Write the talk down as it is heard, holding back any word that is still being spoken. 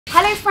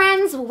Hello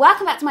friends,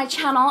 welcome back to my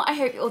channel. I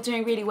hope you're all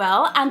doing really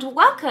well and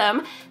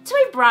welcome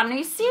to a brand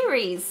new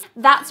series.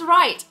 That's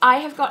right, I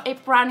have got a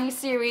brand new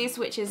series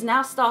which is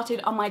now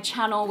started on my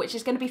channel, which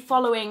is going to be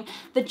following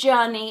the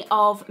journey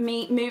of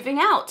me moving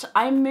out.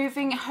 I'm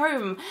moving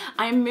home.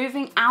 I'm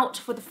moving out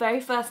for the very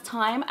first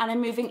time and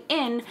I'm moving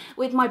in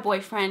with my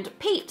boyfriend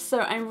Pete. So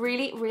I'm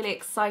really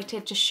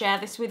excited to share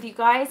this with you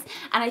guys,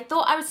 and I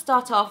thought I would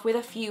start off with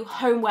a few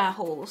homeware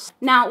hauls.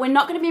 Now, we're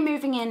not going to be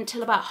moving in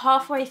till about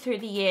halfway through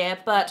the year,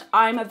 but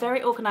I'm a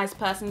very organized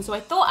person, so I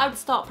thought I would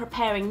start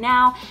preparing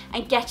now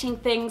and getting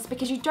things,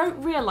 because you don't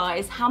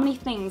realize how many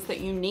things that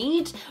you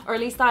need, or at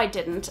least I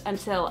didn't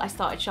until I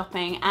started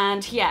shopping.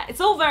 And yeah, it's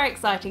all very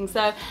exciting,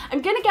 so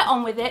I'm gonna get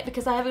on with it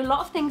because I have a lot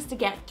of things to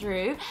get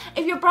through.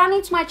 If you're brand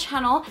new to my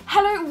channel,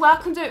 hello,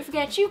 welcome. Don't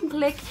forget you can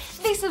click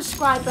the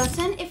subscribe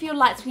button if you'd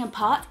like to be a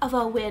part of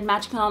our weird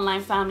magical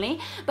online family.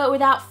 But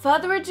without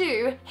further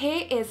ado,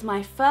 here is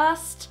my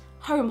first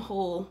home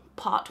haul,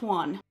 part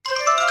 1.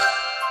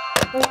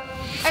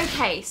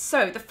 Okay,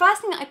 so the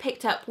first thing that I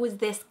picked up was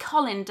this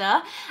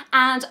colander,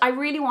 and I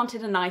really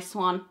wanted a nice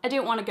one. I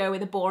didn't want to go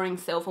with a boring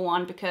silver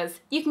one because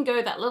you can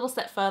go that little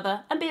step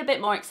further and be a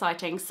bit more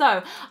exciting.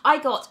 So I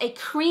got a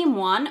cream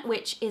one,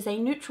 which is a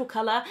neutral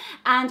colour,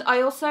 and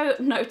I also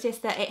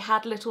noticed that it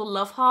had little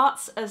love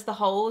hearts as the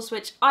holes,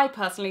 which I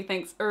personally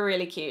think is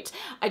really cute.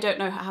 I don't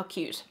know how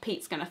cute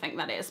Pete's gonna think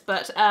that is,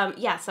 but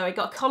yeah, so I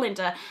got a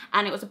colander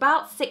and it was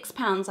about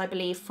 £6, I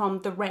believe,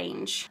 from the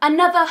range.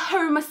 Another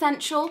home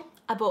essential,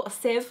 I bought a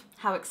sieve.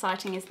 How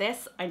exciting is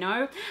this? I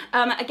know.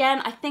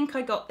 Again, I think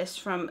I got this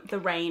from the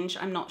range,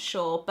 I'm not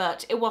sure,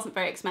 but it wasn't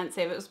very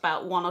expensive. It was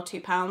about £1 or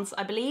 £2,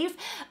 I believe.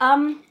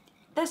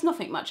 There's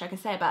nothing much I can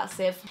say about a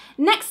sieve.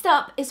 Next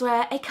up is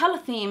where a colour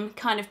theme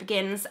kind of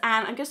begins,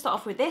 and I'm going to start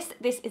off with this.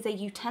 This is a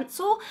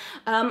utensil,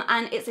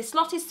 and it's a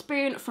slotted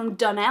spoon from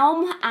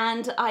Dunelm,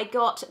 and I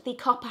got the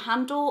copper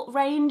handle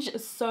range.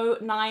 It's so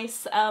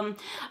nice.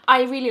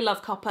 I really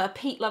love copper.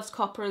 Pete loves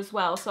copper as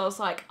well, so I was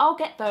like, I'll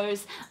get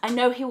those. I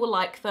know he will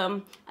like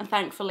them, and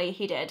thankfully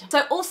he did.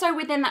 So also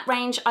within that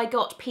range, I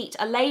got Pete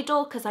a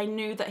ladle because I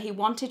knew that he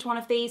wanted one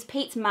of these.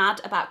 Pete's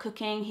mad about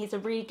cooking. He's a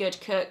really good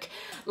cook.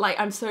 Like,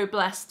 I'm so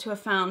blessed to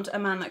have found a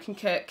man that can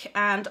cook.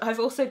 And I've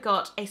also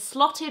got a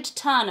slotted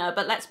turner,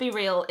 but let's be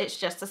real, it's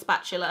just a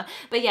spatula.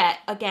 But yeah,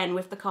 again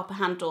with the copper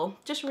handle,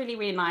 just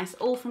really nice,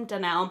 all from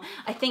Dunelm.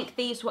 I think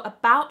these were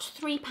about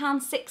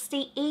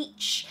 £3.60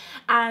 each.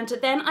 And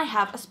then I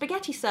have a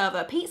spaghetti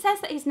server. Pete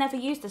says that he's never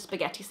used a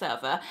spaghetti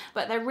server,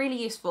 but they're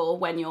really useful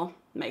when you're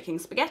making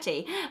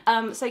spaghetti.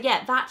 So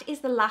yeah, that is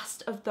the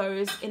last of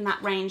those in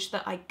that range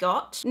that I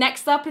got.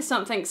 Next up is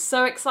something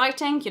so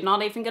exciting, you're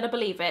not even gonna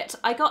believe it.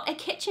 I got a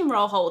kitchen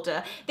roll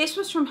holder. This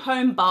was from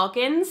Home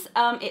Bargains.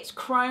 It's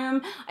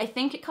chrome. I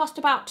think it cost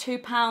about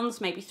 £2,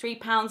 maybe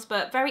 £3,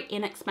 but very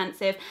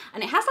inexpensive.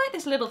 And it has like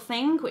this little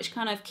thing which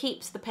kind of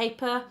keeps the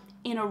paper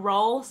in a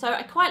roll, so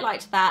I quite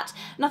liked that.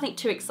 Nothing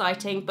too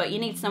exciting, but you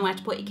need somewhere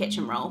to put your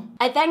kitchen roll.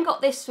 I then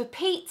got this for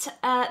Pete.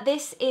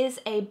 This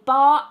is a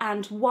bar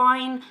and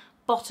wine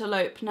bottle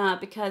opener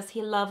because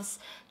he loves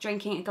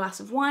drinking a glass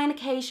of wine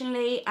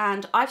occasionally,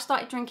 and I've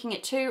started drinking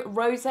it too.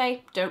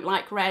 Rosé, don't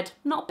like red.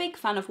 Not a big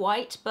fan of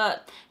white,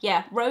 but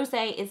yeah,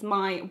 rosé is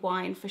my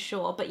wine for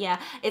sure. But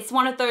yeah, it's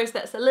one of those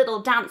that's a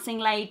little dancing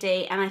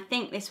lady, and I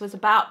think this was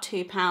about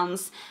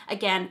 £2.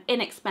 Again,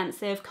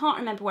 inexpensive. Can't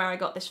remember where I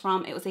got this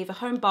from. It was either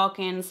Home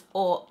Bargains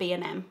or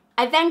B&M.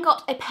 I then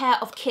got a pair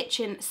of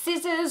kitchen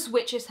scissors,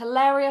 which is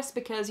hilarious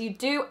because you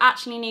do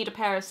actually need a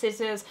pair of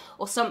scissors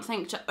or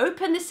something to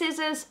open the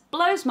scissors.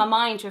 Blows my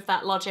mind with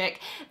that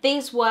logic.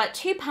 These were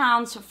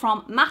 £2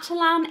 from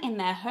Matalan in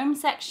their home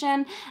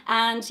section,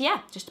 and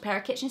yeah, just a pair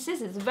of kitchen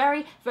scissors.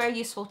 Very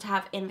useful to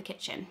have in the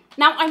kitchen.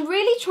 Now, I'm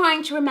really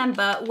trying to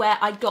remember where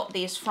I got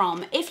these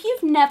from. If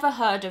you've never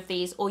heard of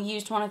these or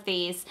used one of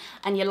these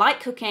and you like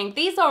cooking,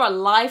 these are a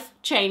life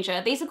changer.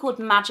 These are called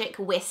magic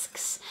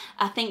whisks.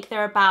 I think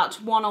they're about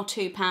 £1 or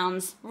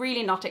 £2,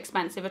 really not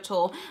expensive at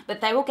all, but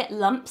they will get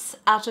lumps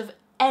out of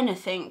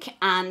anything,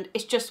 and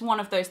it's just one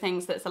of those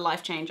things that's a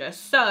life changer.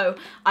 So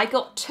I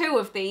got 2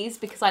 of these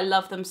because I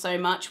love them so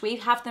much. We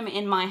have them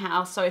in my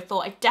house, so I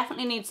thought I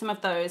definitely need some of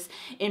those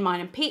in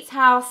mine and Pete's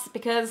house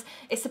because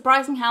it's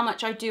surprising how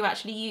much I do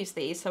actually use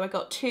these. So I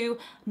got 2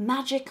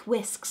 magic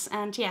whisks,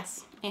 and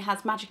yes, it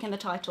has magic in the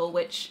title,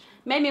 which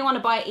made me want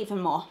to buy it even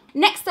more.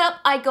 Next up,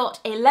 I got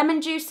a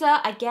lemon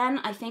juicer. Again,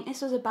 I think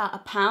this was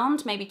about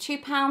 £1, maybe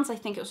 £2. I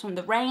think it was from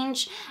the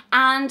range.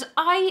 And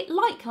I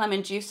like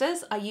lemon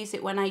juicers. I use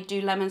it when I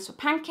do lemons for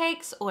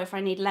pancakes or if I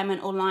need lemon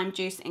or lime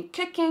juice in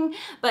cooking.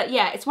 But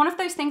yeah, it's one of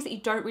those things that you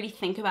don't really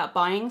think about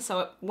buying.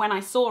 So when I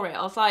saw it,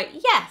 I was like,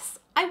 yes,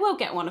 I will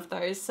get one of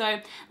those. So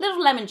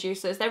little lemon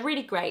juicers, they're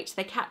really great.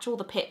 They catch all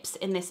the pips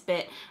in this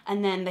bit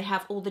and then they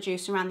have all the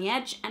juice around the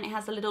edge, and it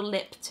has a little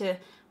lip to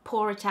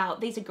pour it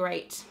out. These are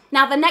great.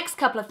 Now the next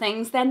couple of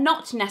things, they're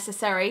not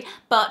necessary,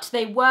 but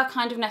they were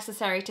kind of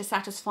necessary to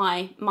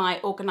satisfy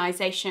my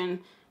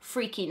organisation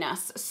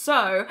freakiness.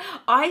 So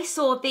I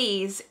saw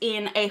these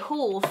in a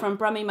haul from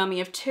Brummy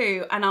Mummy of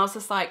 2 and I was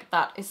just like,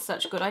 that is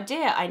such a good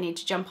idea. I need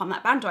to jump on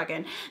that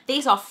bandwagon.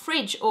 These are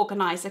fridge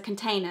organizer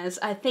containers.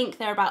 I think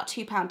they're about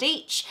 £2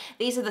 each.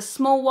 These are the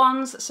small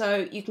ones,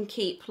 so you can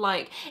keep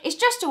like, it's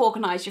just to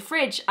organize your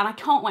fridge, and I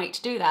can't wait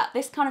to do that.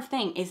 This kind of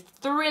thing is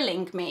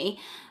thrilling me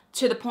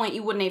to the point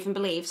you wouldn't even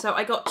believe. So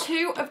I got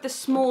 2 of the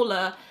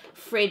smaller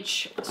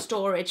fridge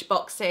storage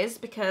boxes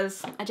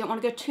because I didn't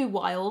want to go too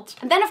wild.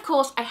 And then of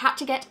course I had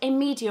to get a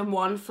medium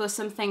one for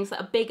some things that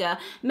are bigger.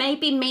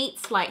 Maybe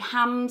meats like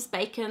hams,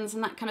 bacons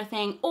and that kind of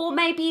thing, or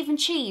maybe even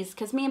cheese,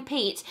 because me and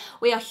Pete,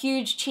 we are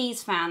huge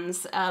cheese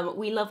fans.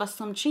 We love us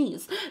some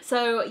cheese.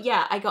 So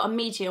yeah, I got a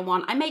medium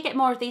one. I may get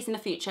more of these in the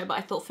future, but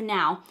I thought for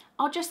now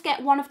I'll just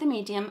get 1 of the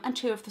medium and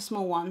 2 of the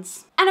small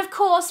ones. And of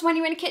course, when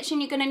you're in a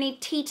kitchen, you're gonna need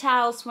tea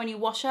towels when you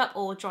wash up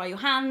or dry your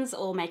hands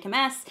or make a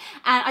mess.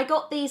 And I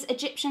got these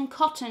Egyptian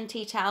cotton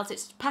tea towels.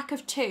 It's a pack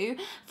of 2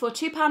 for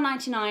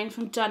 £2.99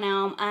 from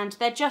Dunelm, and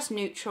they're just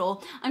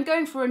neutral. I'm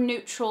going for a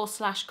neutral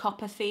 /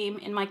 copper theme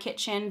in my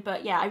kitchen,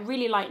 but yeah, I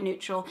really like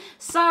neutral.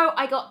 So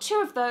I got 2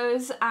 of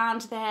those,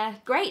 and they're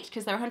great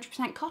because they're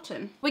 100%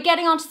 cotton. We're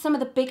getting on to some of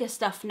the bigger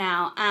stuff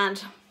now,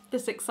 and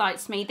this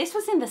excites me. This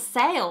was in the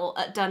sale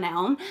at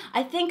Dunelm.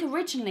 I think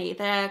originally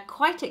they're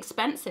quite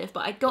expensive, but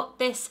I got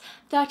this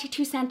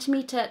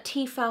 32cm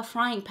Tefal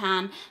frying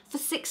pan for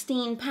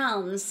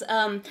 £16.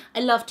 I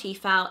love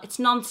Tefal. It's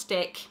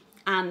non-stick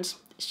and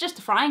it's just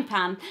a frying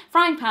pan.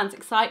 Frying pans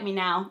excite me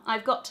now.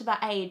 I've got to that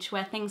age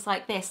where things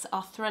like this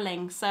are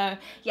thrilling. So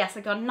yes,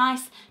 I got a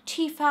nice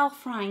Tefal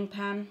frying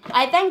pan.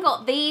 I then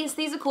got these.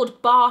 These are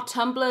called bar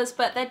tumblers,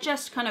 but they're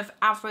just kind of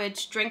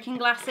average drinking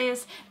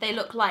glasses. They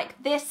look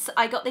like this.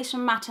 I got these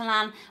from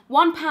Matalan,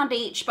 £1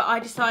 each, but I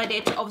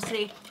decided to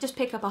obviously just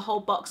pick up a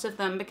whole box of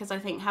them because I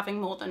think having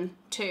more than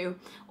 2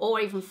 or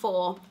even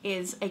 4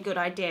 is a good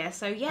idea.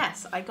 So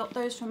yes, I got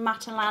those from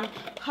Matalan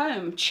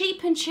home.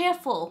 Cheap and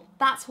cheerful.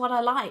 That's what I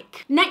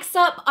like. Next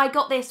up, I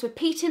got this with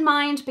Pete in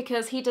mind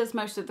because he does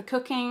most of the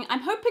cooking.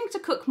 I'm hoping to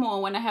cook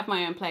more when I have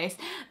my own place,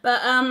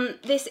 but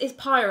this is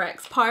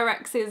Pyrex.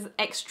 Pyrex is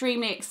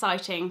extremely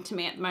exciting to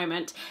me at the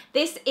moment.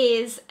 This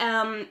is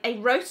a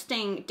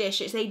roasting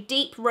dish. It's a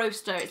deep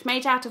roaster. It's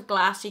made out of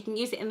glass. You can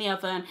use it in the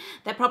oven.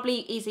 They're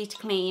probably easy to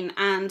clean,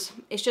 and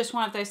it's just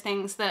one of those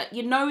things that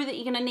you know that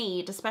you're gonna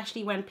need,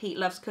 especially when Pete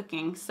loves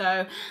cooking.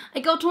 So I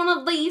got one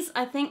of these.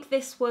 I think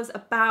this was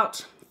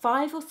about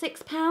 £5 or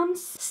 £6.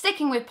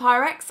 Sticking with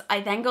Pyrex,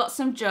 I then got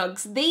some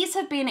jugs. These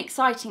have been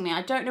exciting me.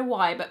 I don't know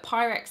why, but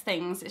Pyrex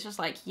things, it's just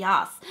like,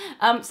 yes.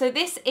 So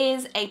this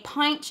is a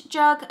pint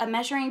jug, a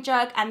measuring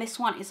jug, and this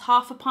one is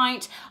half a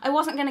pint. I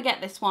wasn't gonna get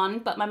this one,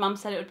 but my mum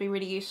said it would be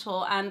really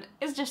useful, and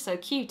it's just so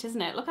cute,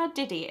 isn't it? Look how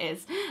diddy it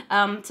is.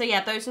 So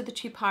yeah, those are the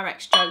 2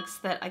 Pyrex jugs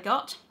that I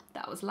got.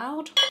 That was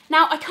loud.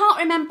 Now, I can't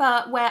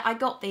remember where I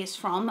got these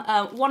from.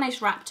 One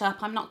is wrapped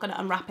up. I'm not going to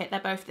unwrap it. They're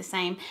both the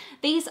same.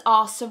 These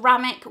are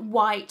ceramic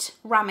white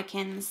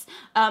ramekins.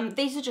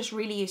 These are just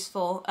really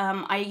useful.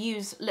 I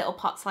use little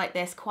pots like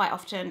this quite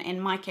often in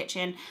my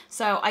kitchen.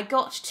 So I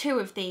got 2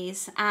 of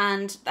these,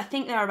 and I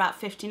think they're about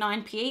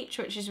 59p each,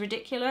 which is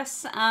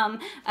ridiculous.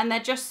 And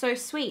they're just so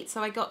sweet.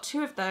 So I got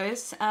 2 of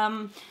those.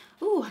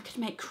 Ooh, I could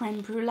make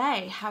creme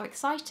brulee. How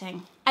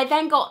exciting. I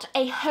then got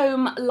a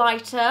home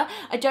lighter.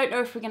 I don't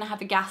know if we're gonna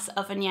have a gas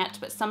oven yet,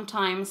 but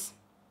sometimes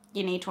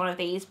you need one of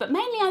these, but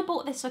mainly I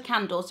bought this for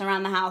candles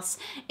around the house.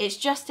 It's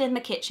just in the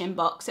kitchen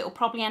box. It will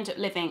probably end up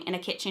living in a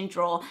kitchen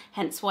drawer,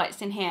 hence why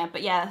it's in here.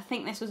 But yeah, I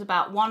think this was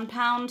about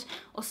 £1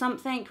 or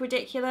something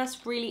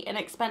ridiculous, really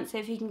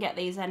inexpensive. You can get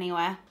these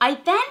anywhere. I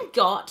then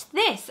got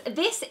this.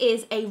 This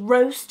is a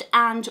roast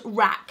and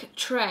rack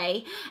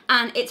tray,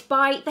 and it's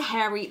by the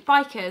Hairy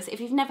Bikers.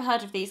 If you've never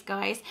heard of these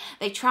guys,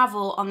 they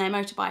travel on their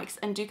motorbikes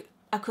and do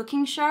a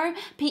cooking show.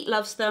 Pete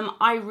loves them.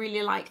 I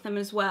really like them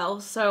as well.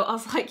 So I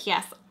was like,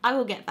 yes, I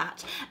will get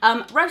that.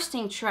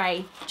 Roasting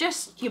tray,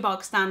 just your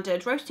bog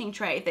standard roasting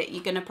tray that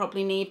you're gonna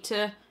probably need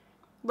to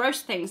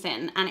roast things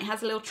in. And it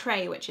has a little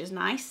tray, which is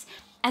nice.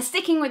 And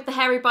sticking with the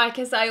Hairy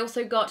Bikers, I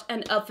also got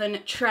an oven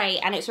tray,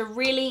 and it's a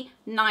really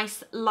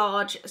nice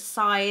large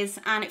size,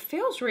 and it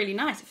feels really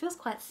nice. It feels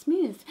quite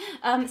smooth.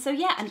 So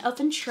yeah, an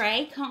oven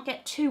tray. Can't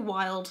get too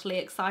wildly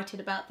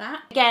excited about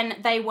that. Again,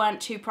 they weren't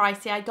too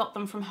pricey. I got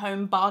them from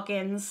Home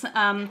Bargains.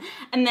 And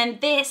then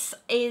this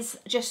is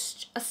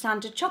just a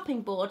standard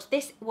chopping board.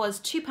 This was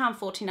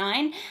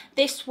 £2.49.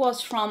 This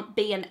was from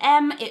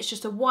B&M. It's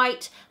just a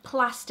white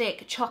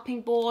plastic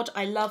chopping board.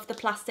 I love the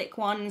plastic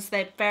ones.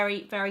 They're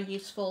very, very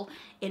useful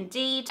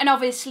indeed. And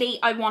obviously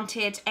I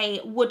wanted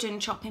a wooden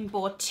chopping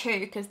board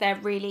too, because they're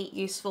really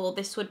useful.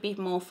 This would be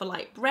more for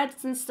like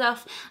breads and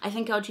stuff. I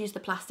think I would use the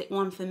plastic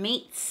one for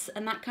meats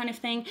and that kind of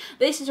thing.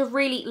 This is a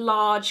really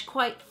large,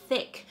 quite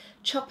thick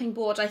chopping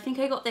board. I think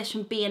I got this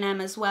from B&M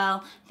as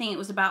well. I think it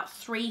was about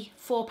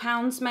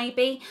 £3–4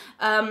 maybe.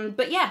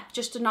 But yeah,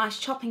 just a nice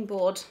chopping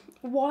board.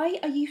 Why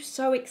are you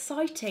so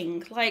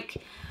exciting? Like,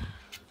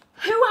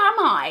 who am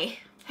I?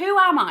 Who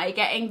am I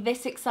getting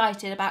this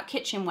excited about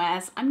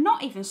kitchenwares? I'm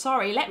not even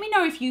sorry. Let me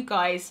know if you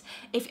guys,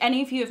 if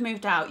any of you have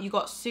moved out, you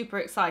got super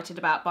excited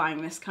about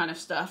buying this kind of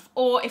stuff,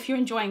 or if you're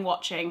enjoying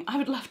watching, I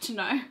would love to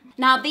know.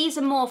 Now these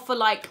are more for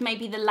like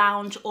maybe the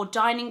lounge or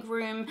dining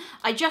room.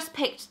 I just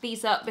picked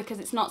these up because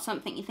it's not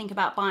something you think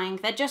about buying.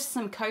 They're just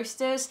some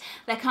coasters.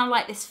 They're kind of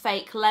like this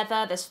fake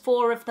leather. There's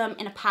 4 of them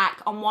in a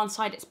pack. On one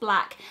side it's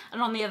black and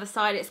on the other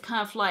side it's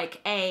kind of like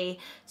a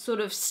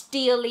sort of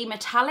steely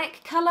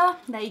metallic colour.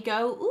 There you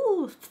go.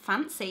 Ooh,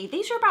 fancy.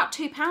 These are about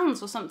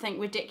 £2 or something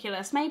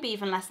ridiculous, maybe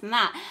even less than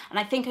that. And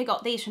I think I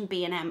got these from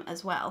B&M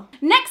as well.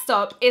 Next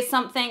up is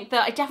something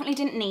that I definitely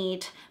didn't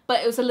need,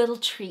 but it was a little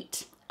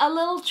treat. A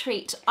little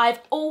treat. I've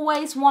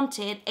always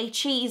wanted a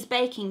cheese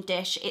baking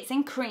dish. It's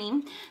in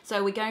cream,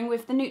 so we're going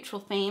with the neutral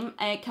theme.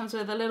 It comes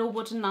with a little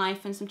wooden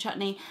knife and some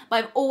chutney,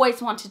 but I've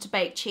always wanted to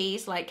bake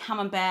cheese like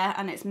camembert,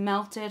 and it's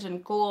melted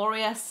and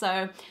glorious,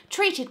 so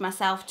treated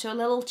myself to a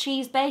little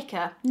cheese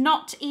baker.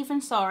 Not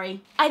even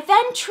sorry. I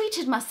then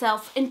treated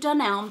myself in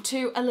Dunelm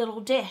to a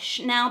little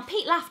dish. Now,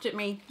 Pete laughed at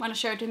me when I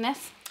showed him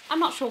this. I'm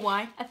not sure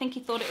why. I think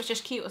he thought it was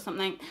just cute or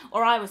something,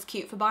 or I was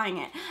cute for buying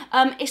it.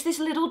 It's this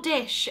little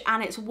dish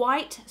and it's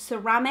white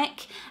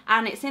ceramic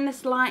and it's in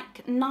this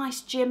like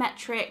nice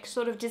geometric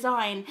sort of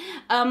design.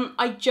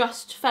 I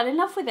just fell in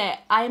love with it.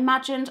 I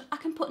imagined I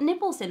can put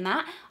nibbles in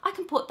that. I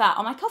can put that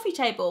on my coffee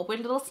table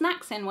with little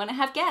snacks in when I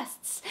have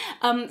guests.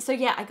 So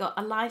yeah, I got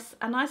a nice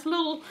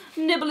little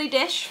nibbly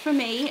dish for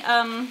me.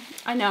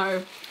 I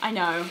know.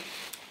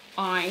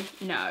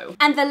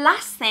 And the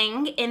last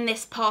thing in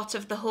this part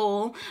of the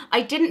haul,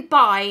 I didn't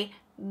buy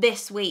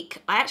this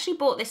week. I actually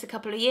bought this a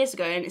couple of years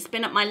ago and it's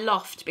been at my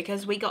loft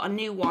because we got a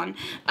new one.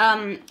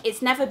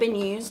 It's never been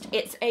used.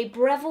 It's a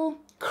Breville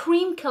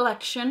Cream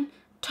Collection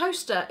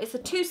toaster. It's a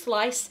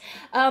 2-slice.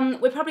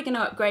 We're probably going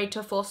to upgrade to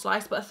a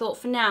 4-slice, but I thought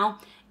for now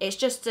it's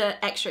just an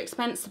extra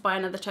expense to buy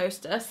another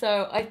toaster.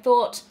 So I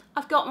thought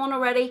I've got one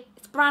already.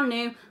 It's brand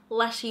new.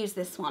 Let's use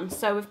this one.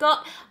 So we've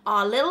got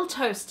our little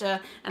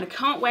toaster and I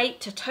can't wait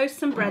to toast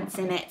some breads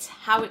in it.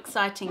 How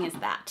exciting is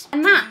that?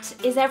 And that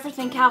is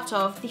everything out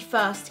of the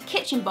first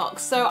kitchen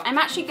box. So I'm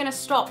actually going to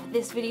stop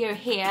this video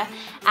here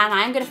and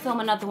I am going to film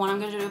another one. I'm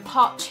going to do a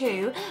part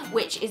 2,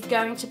 which is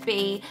going to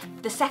be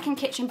the second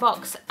kitchen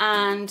box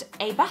and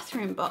a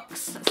bathroom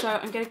box. So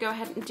I'm going to go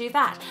ahead and do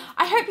that.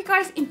 I hope you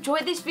guys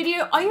enjoyed this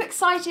video. Are you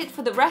excited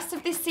for the rest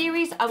of this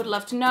series? I would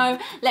love to know.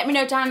 Let me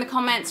know down in the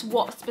comments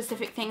what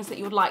specific things that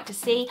you would like to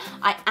see.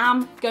 I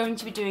am going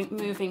to be doing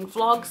moving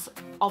vlogs,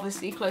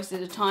 obviously closer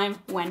to time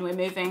when we're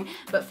moving,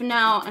 but for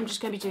now I'm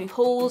just going to be doing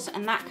hauls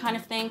and that kind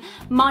of thing.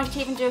 Might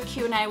even do a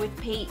Q&A with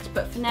Pete,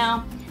 but for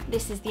now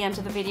this is the end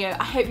of the video.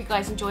 I hope you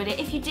guys enjoyed it.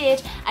 If you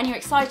did and you're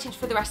excited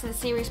for the rest of the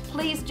series,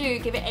 please do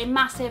give it a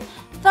massive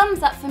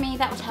thumbs up for me.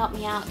 That would help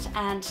me out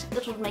and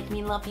it would make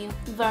me love you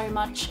very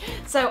much.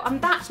 So on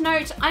that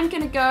note, I'm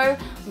gonna go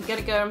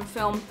and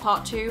film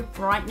part 2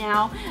 right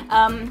now.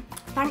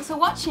 Thanks for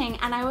watching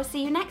and I will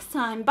see you next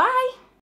time. Bye!